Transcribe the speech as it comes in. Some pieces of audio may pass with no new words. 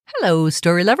Hello,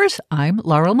 story lovers. I'm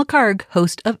Laurel McCarg,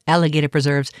 host of Alligator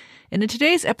Preserves. And in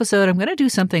today's episode, I'm going to do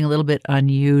something a little bit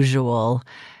unusual.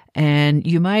 And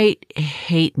you might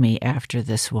hate me after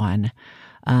this one.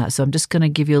 So I'm just going to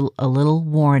give you a little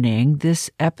warning. This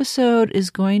episode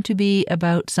is going to be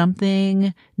about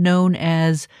something known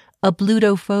as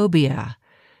ablutophobia.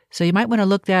 So you might want to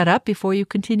look that up before you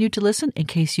continue to listen in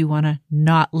case you want to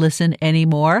not listen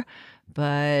anymore.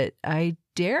 But I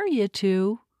dare you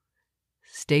to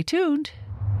stay tuned.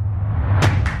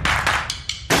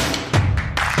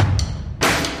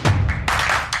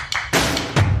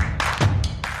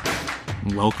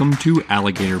 Welcome to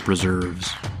Alligator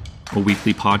Preserves, a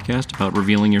weekly podcast about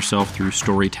revealing yourself through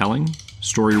storytelling,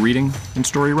 story reading, and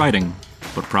story writing,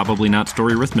 but probably not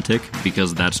story arithmetic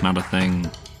because that's not a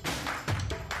thing.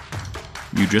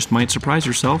 You just might surprise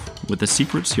yourself with the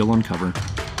secrets you'll uncover.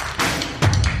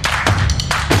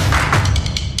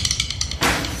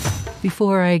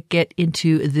 Before I get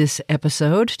into this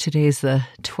episode, today's the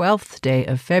 12th day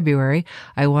of February,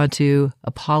 I want to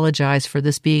apologize for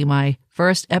this being my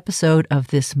first episode of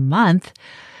this month.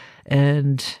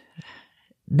 And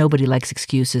nobody likes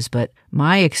excuses, but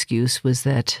my excuse was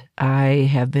that I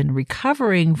have been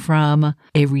recovering from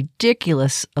a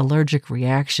ridiculous allergic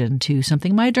reaction to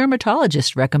something my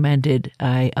dermatologist recommended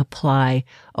I apply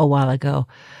a while ago,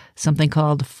 something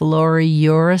called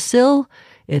Fluorouracil.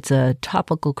 It's a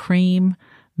topical cream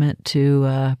meant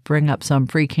to bring up some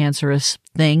precancerous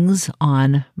things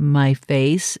on my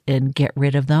face and get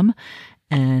rid of them.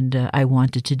 And I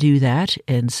wanted to do that.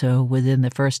 And so within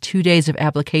the first 2 days of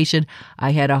application,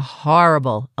 I had a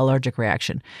horrible allergic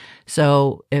reaction.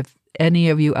 So if any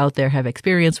of you out there have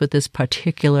experience with this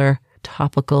particular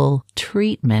topical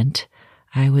treatment,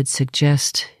 I would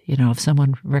suggest, if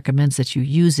someone recommends that you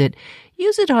use it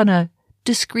on a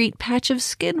discrete patch of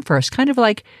skin first, kind of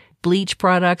like bleach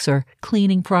products or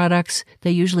cleaning products.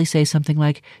 They usually say something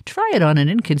like, try it on an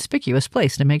inconspicuous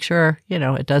place to make sure,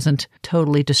 it doesn't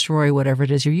totally destroy whatever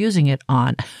it is you're using it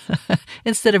on,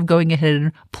 instead of going ahead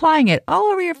and applying it all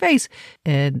over your face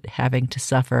and having to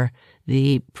suffer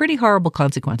the pretty horrible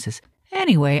consequences.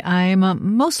 Anyway, I'm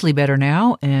mostly better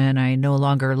now, and I no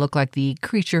longer look like the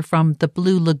creature from the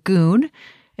Blue Lagoon.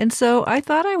 And so I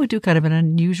thought I would do kind of an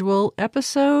unusual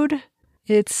episode.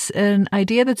 It's an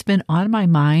idea that's been on my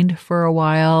mind for a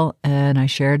while, and I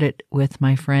shared it with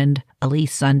my friend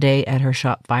Elise Sunday at her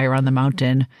shop Fire on the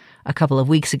Mountain a couple of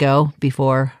weeks ago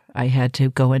before I had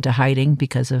to go into hiding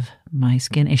because of my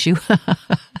skin issue.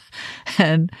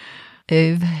 And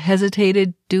I've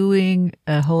hesitated doing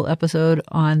a whole episode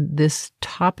on this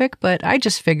topic, but I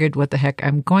just figured, what the heck,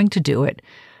 I'm going to do it.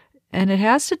 And it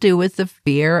has to do with the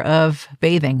fear of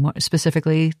bathing, more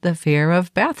specifically the fear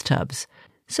of bathtubs.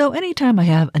 So anytime I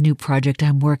have a new project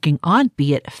I'm working on,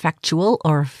 be it factual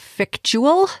or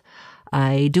fictional,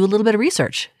 I do a little bit of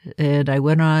research. And I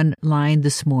went online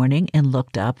this morning and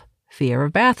looked up fear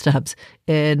of bathtubs.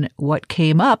 And what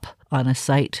came up on a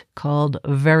site called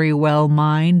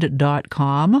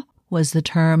verywellmind.com was the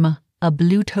term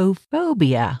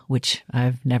ablutophobia, which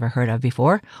I've never heard of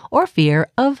before, or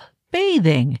fear of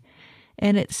bathing.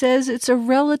 And it says it's a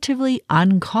relatively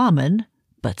uncommon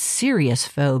but serious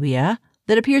phobia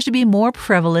that appears to be more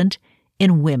prevalent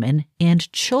in women and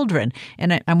children.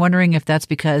 And I'm wondering if that's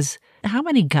because, how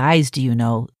many guys do you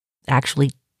know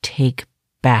actually take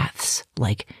baths,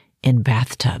 like in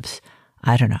bathtubs?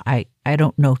 I don't know. I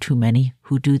don't know too many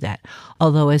who do that.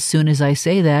 Although as soon as I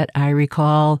say that, I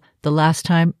recall the last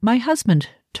time my husband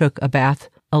took a bath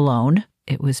alone.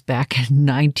 It was back in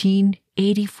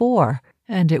 1984.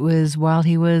 And it was while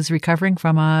he was recovering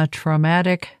from a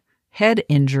traumatic head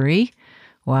injury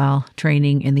while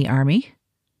training in the Army.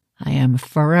 I am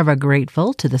forever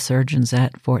grateful to the surgeons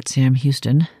at Fort Sam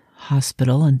Houston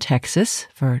Hospital in Texas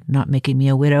for not making me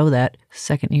a widow that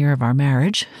second year of our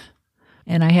marriage.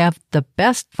 And I have the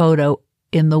best photo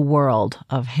in the world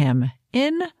of him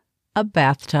in a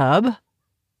bathtub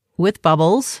with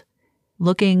bubbles,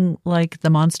 looking like the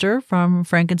monster from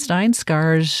Frankenstein,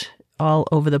 scars all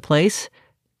over the place,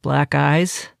 black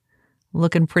eyes,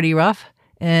 looking pretty rough.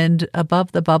 And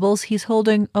above the bubbles, he's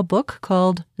holding a book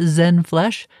called Zen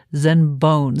Flesh, Zen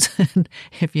Bones.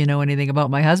 If you know anything about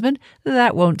my husband,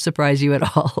 that won't surprise you at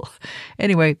all.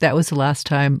 Anyway, that was the last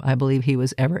time I believe he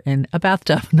was ever in a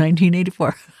bathtub,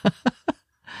 1984.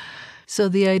 So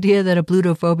the idea that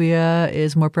ablutophobia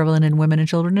is more prevalent in women and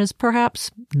children is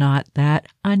perhaps not that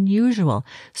unusual.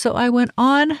 So I went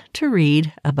on to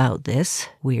read about this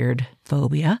weird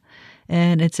phobia,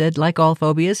 and it said, like all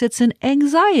phobias, it's an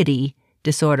anxiety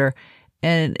disorder,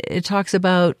 and it talks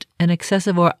about an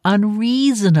excessive or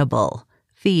unreasonable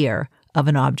fear of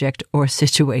an object or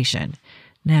situation.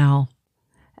 Now,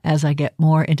 as I get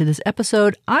more into this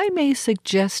episode, I may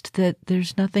suggest that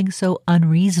there's nothing so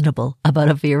unreasonable about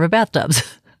a fear of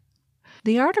bathtubs.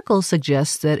 The article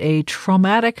suggests that a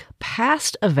traumatic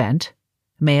past event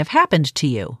may have happened to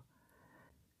you.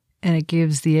 And it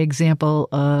gives the example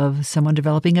of someone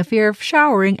developing a fear of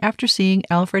showering after seeing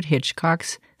Alfred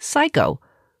Hitchcock's Psycho,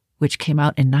 which came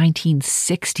out in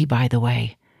 1960, by the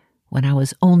way, when I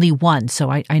was only 1. So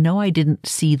I know I didn't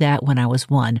see that when I was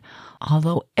 1,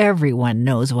 although everyone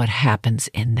knows what happens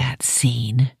in that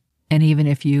scene. And even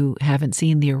if you haven't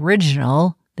seen the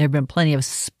original, there have been plenty of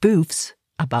spoofs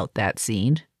about that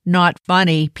scene. Not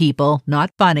funny, people,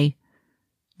 not funny.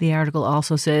 The article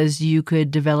also says you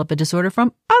could develop a disorder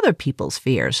from other people's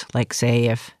fears, like say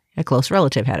if a close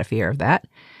relative had a fear of that.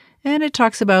 And it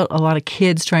talks about a lot of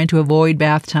kids trying to avoid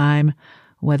bath time,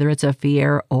 whether it's a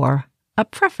fear or a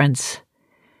preference.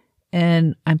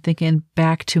 And I'm thinking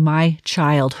back to my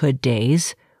childhood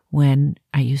days when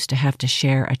I used to have to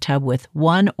share a tub with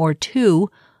 1 or 2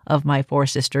 of my 4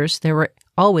 sisters. There were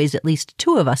always at least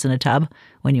 2 of us in a tub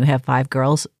when you have 5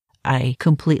 girls. I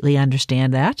completely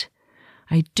understand that.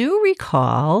 I do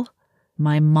recall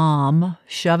my mom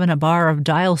shoving a bar of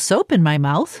Dial soap in my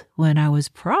mouth when I was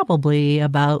probably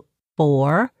about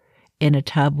 4 in a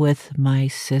tub with my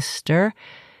sister.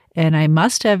 And I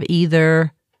must have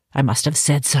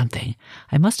said something.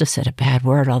 I must have said a bad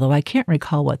word, although I can't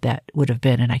recall what that would have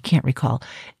been. And I can't recall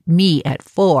me at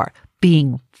 4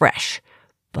 being fresh.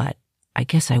 But I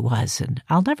guess I was. And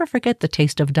I'll never forget the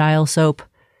taste of Dial soap.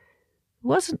 It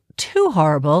wasn't too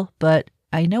horrible, but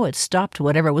I know it stopped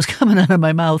whatever was coming out of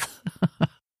my mouth.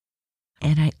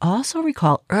 And I also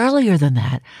recall earlier than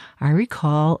that, I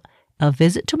recall a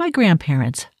visit to my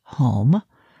grandparents' home.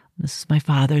 This is my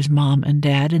father's mom and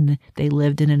dad, and they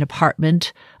lived in an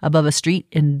apartment above a street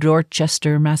in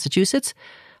Dorchester, Massachusetts.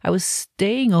 I was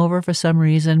staying over for some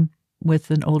reason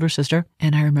with an older sister,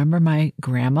 and I remember my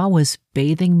grandma was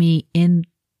bathing me in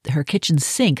her kitchen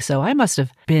sink, so I must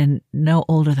have been no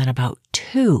older than about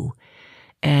 2.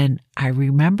 And I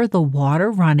remember the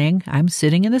water running. I'm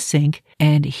sitting in the sink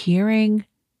and hearing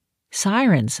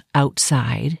sirens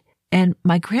outside. And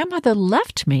my grandmother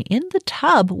left me in the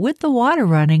tub with the water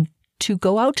running to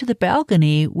go out to the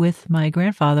balcony with my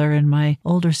grandfather and my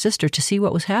older sister to see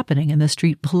what was happening in the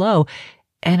street below.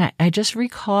 And I just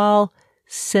recall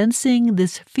sensing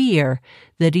this fear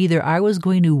that either I was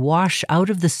going to wash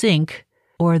out of the sink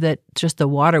or that just the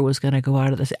water was going to go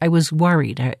out of the sink. I was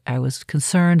worried. I was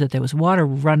concerned that there was water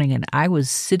running and I was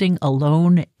sitting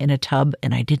alone in a tub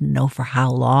and I didn't know for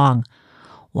how long.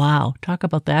 Wow, talk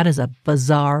about that as a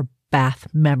bizarre bath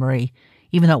memory.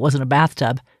 Even though it wasn't a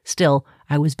bathtub, still,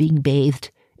 I was being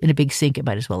bathed in a big sink. It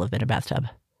might as well have been a bathtub.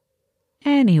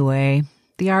 Anyway,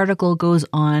 the article goes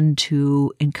on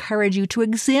to encourage you to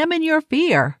examine your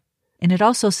fear. And it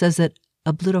also says that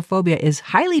ablutophobia is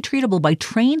highly treatable by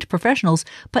trained professionals,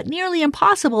 but nearly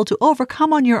impossible to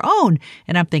overcome on your own.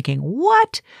 And I'm thinking,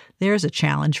 what? There's a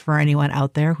challenge for anyone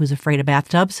out there who's afraid of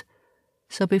bathtubs.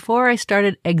 So before I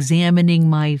started examining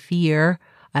my fear,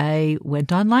 I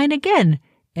went online again,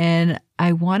 and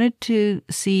I wanted to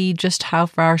see just how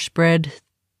far spread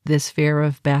this fear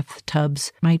of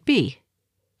bathtubs might be.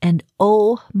 And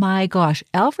oh my gosh,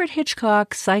 Alfred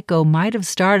Hitchcock's Psycho might have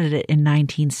started it in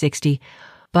 1960,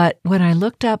 but when I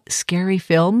looked up scary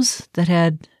films that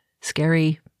had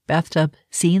scary bathtub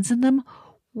scenes in them,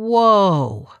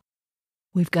 whoa!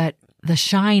 We've got The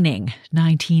Shining,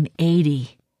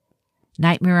 1980.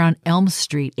 Nightmare on Elm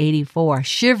Street, 84.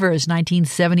 Shivers,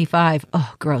 1975.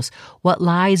 Oh, gross. What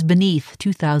Lies Beneath,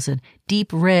 2000.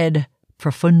 Deep Red,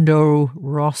 Profundo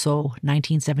Rosso,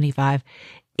 1975.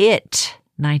 It,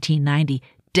 1990.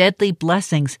 Deadly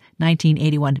Blessings,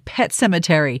 1981. Pet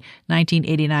Sematary,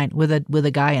 1989, with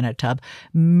a guy in a tub.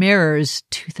 Mirrors,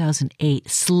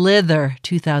 2008. Slither,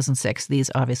 2006.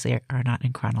 These obviously are not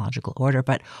in chronological order,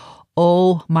 but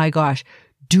oh my gosh,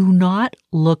 do not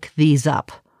look these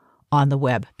up on the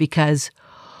web because,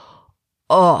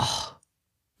 oh,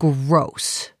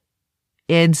 gross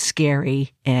and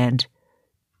scary, and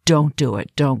don't do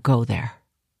it. Don't go there.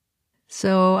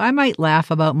 So I might laugh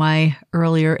about my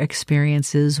earlier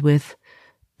experiences with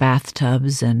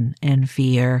bathtubs and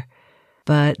fear,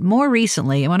 but more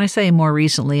recently, and when I say more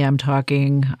recently, I'm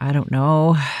talking, I don't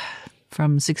know,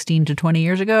 from 16 to 20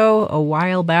 years ago, a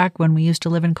while back when we used to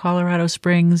live in Colorado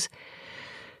Springs.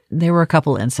 There were a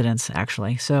couple incidents,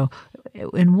 actually. So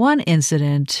in one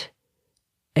incident,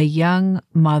 a young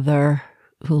mother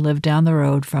who lived down the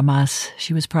road from us,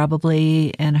 she was probably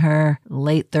in her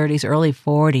late 30s, early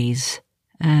 40s,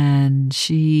 and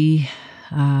she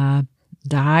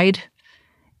died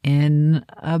in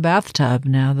a bathtub.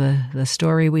 Now, the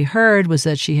story we heard was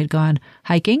that she had gone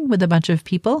hiking with a bunch of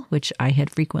people, which I had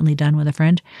frequently done with a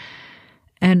friend,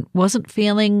 and wasn't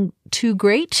feeling too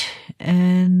great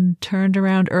and turned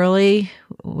around early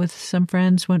with some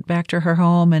friends, went back to her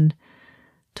home and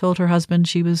told her husband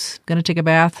she was going to take a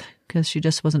bath because she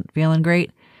just wasn't feeling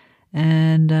great.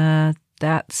 And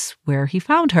that's where he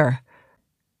found her.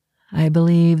 I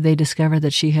believe they discovered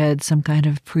that she had some kind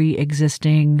of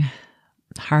pre-existing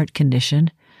heart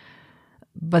condition.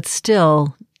 But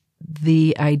still,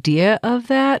 the idea of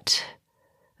that,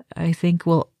 I think,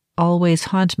 will always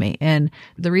haunt me. And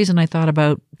the reason I thought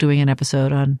about doing an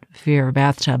episode on fear of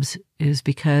bathtubs is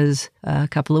because a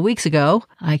couple of weeks ago,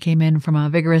 I came in from a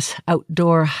vigorous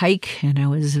outdoor hike and I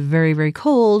was very, very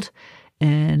cold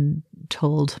and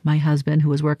told my husband, who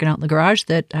was working out in the garage,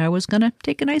 that I was going to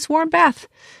take a nice warm bath.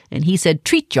 And he said,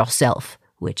 treat yourself,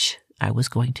 which I was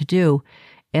going to do.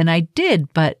 And I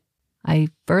did, but I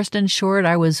first ensured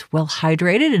I was well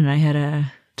hydrated and I had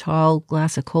a tall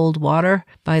glass of cold water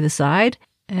by the side.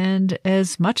 And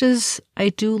as much as I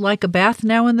do like a bath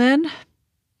now and then,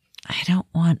 I don't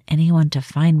want anyone to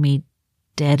find me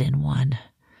dead in one.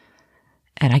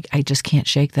 And I just can't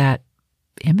shake that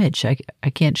image. I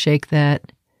can't shake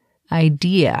that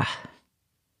idea.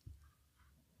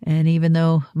 And even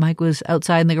though Mike was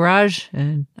outside in the garage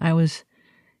and I was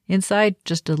inside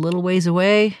just a little ways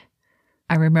away,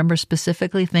 I remember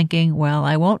specifically thinking, well,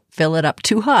 I won't fill it up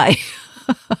too high.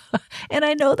 And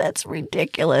I know that's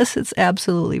ridiculous. It's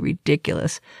absolutely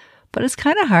ridiculous. But it's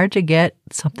kind of hard to get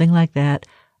something like that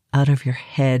out of your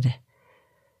head.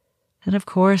 And of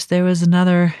course, there was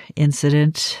another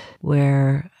incident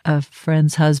where a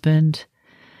friend's husband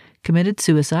committed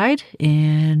suicide,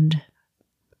 and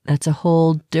that's a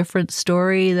whole different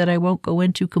story that I won't go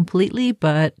into completely,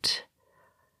 but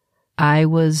I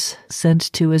was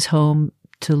sent to his home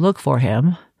to look for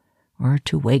him, or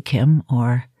to wake him,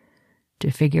 or to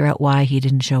figure out why he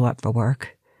didn't show up for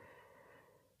work.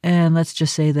 And let's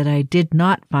just say that I did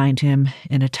not find him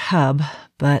in a tub,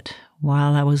 but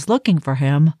while I was looking for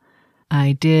him,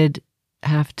 I did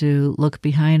have to look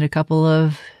behind a couple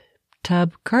of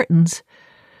tub curtains.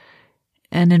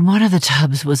 And in one of the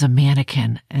tubs was a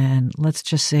mannequin, and let's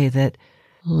just say that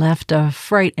left a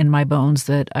fright in my bones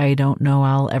that I don't know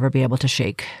I'll ever be able to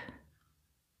shake.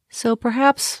 So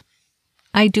perhaps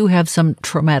I do have some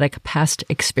traumatic past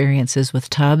experiences with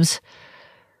tubs,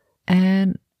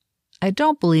 and I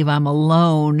don't believe I'm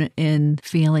alone in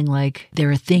feeling like there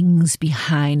are things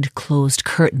behind closed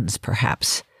curtains,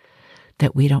 perhaps,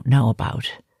 that we don't know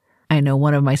about. I know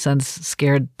one of my sons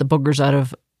scared the boogers out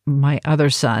of my other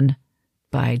son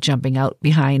by jumping out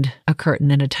behind a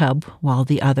curtain in a tub while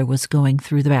the other was going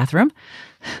through the bathroom.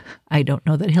 I don't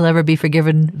know that he'll ever be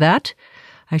forgiven that.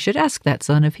 I should ask that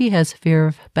son if he has fear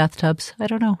of bathtubs. I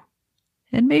don't know.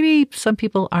 And maybe some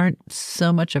people aren't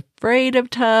so much afraid of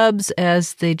tubs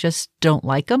as they just don't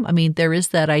like them. I mean, there is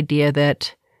that idea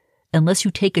that unless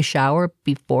you take a shower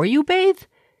before you bathe,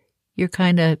 you're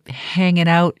kind of hanging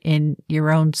out in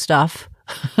your own stuff.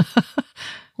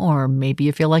 Or maybe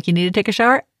you feel like you need to take a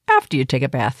shower after you take a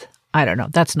bath. I don't know.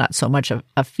 That's not so much of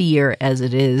a fear as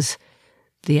it is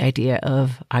the idea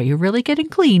of, are you really getting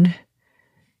clean?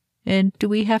 And do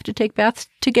we have to take baths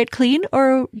to get clean,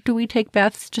 or do we take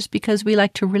baths just because we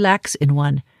like to relax in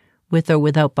one, with or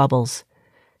without bubbles?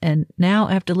 And now,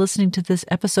 after listening to this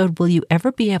episode, will you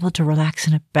ever be able to relax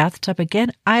in a bathtub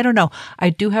again? I don't know.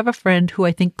 I do have a friend who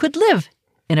I think could live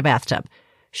in a bathtub.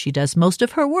 She does most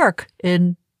of her work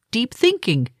in deep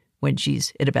thinking when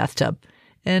she's in a bathtub,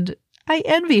 and I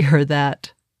envy her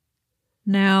that.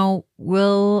 Now,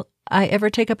 will I ever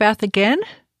take a bath again?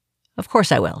 Of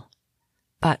course I will.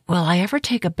 But will I ever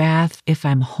take a bath if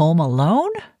I'm home alone?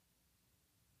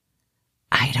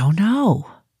 I don't know.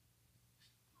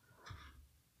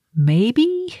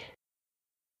 Maybe?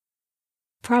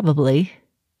 Probably.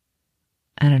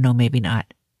 I don't know, maybe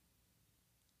not.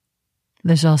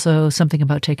 There's also something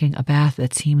about taking a bath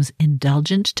that seems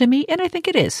indulgent to me, and I think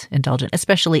it is indulgent,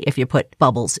 especially if you put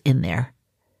bubbles in there.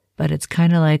 But it's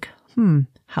kind of like,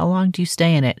 how long do you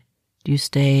stay in it? Do you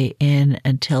stay in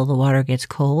until the water gets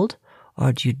cold?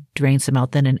 Or do you drain some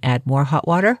out then and add more hot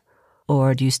water?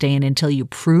 Or do you stay in until you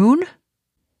prune?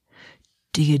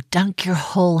 Do you dunk your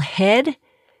whole head?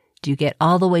 Do you get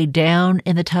all the way down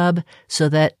in the tub so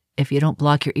that if you don't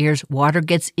block your ears, water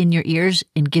gets in your ears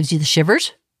and gives you the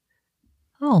shivers?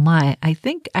 Oh my, I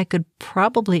think I could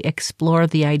probably explore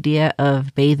the idea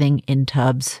of bathing in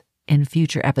tubs in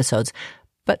future episodes.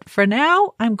 But for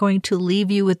now, I'm going to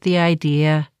leave you with the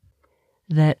idea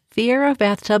that fear of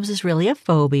bathtubs is really a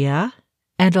phobia,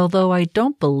 And although I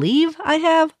don't believe I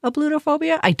have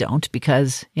ablutophobia, I don't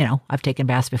because, I've taken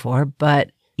baths before.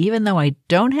 But even though I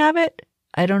don't have it,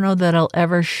 I don't know that I'll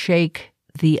ever shake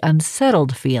the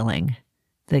unsettled feeling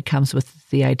that comes with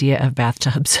the idea of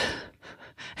bathtubs.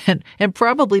 And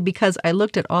probably because I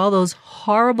looked at all those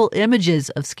horrible images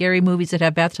of scary movies that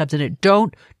have bathtubs in it.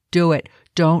 Don't do it.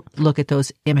 Don't look at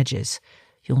those images.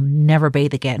 You'll never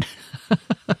bathe again.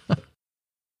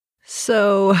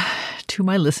 So, to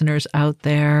my listeners out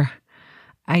there,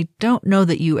 I don't know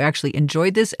that you actually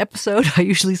enjoyed this episode. I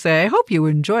usually say, I hope you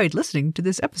enjoyed listening to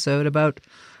this episode about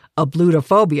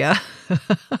ablutophobia.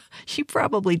 You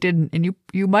probably didn't, and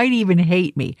you might even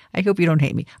hate me. I hope you don't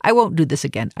hate me. I won't do this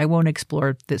again. I won't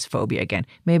explore this phobia again.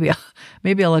 Maybe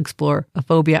I'll explore a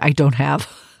phobia I don't have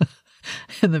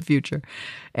in the future.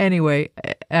 Anyway,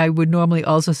 I would normally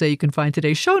also say you can find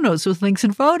today's show notes with links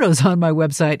and photos on my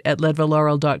website at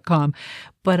leadvillelaurel.com.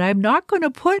 But I'm not going to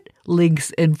put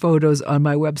links and photos on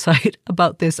my website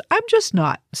about this. I'm just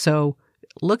not. So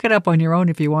look it up on your own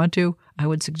if you want to. I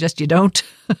would suggest you don't.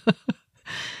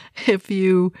 If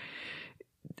you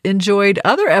enjoyed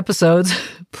other episodes,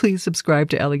 please subscribe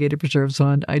to Alligator Preserves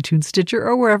on iTunes, Stitcher,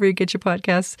 or wherever you get your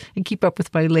podcasts, and keep up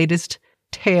with my latest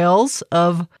tales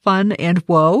of fun and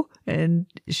woe, and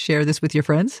share this with your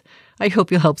friends. I hope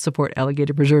you'll help support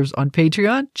Alligator Preserves on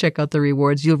Patreon. Check out the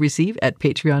rewards you'll receive at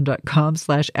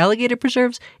patreon.com/Alligator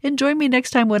Preserves, and join me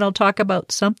next time when I'll talk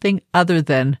about something other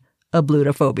than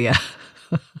ablutophobia.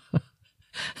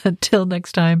 Until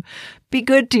next time, be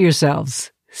good to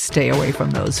yourselves. Stay away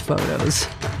from those photos.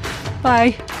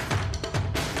 Bye.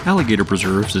 Alligator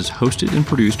Preserves is hosted and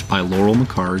produced by Laurel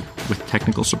McCard, with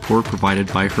technical support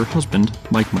provided by her husband,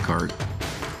 Mike McCard.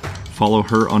 Follow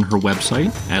her on her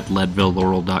website at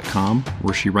leadvillelaurel.com,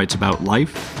 where she writes about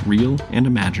life, real and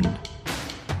imagined.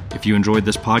 If you enjoyed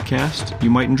this podcast, you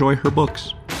might enjoy her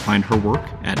books. Find her work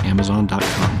at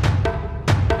amazon.com.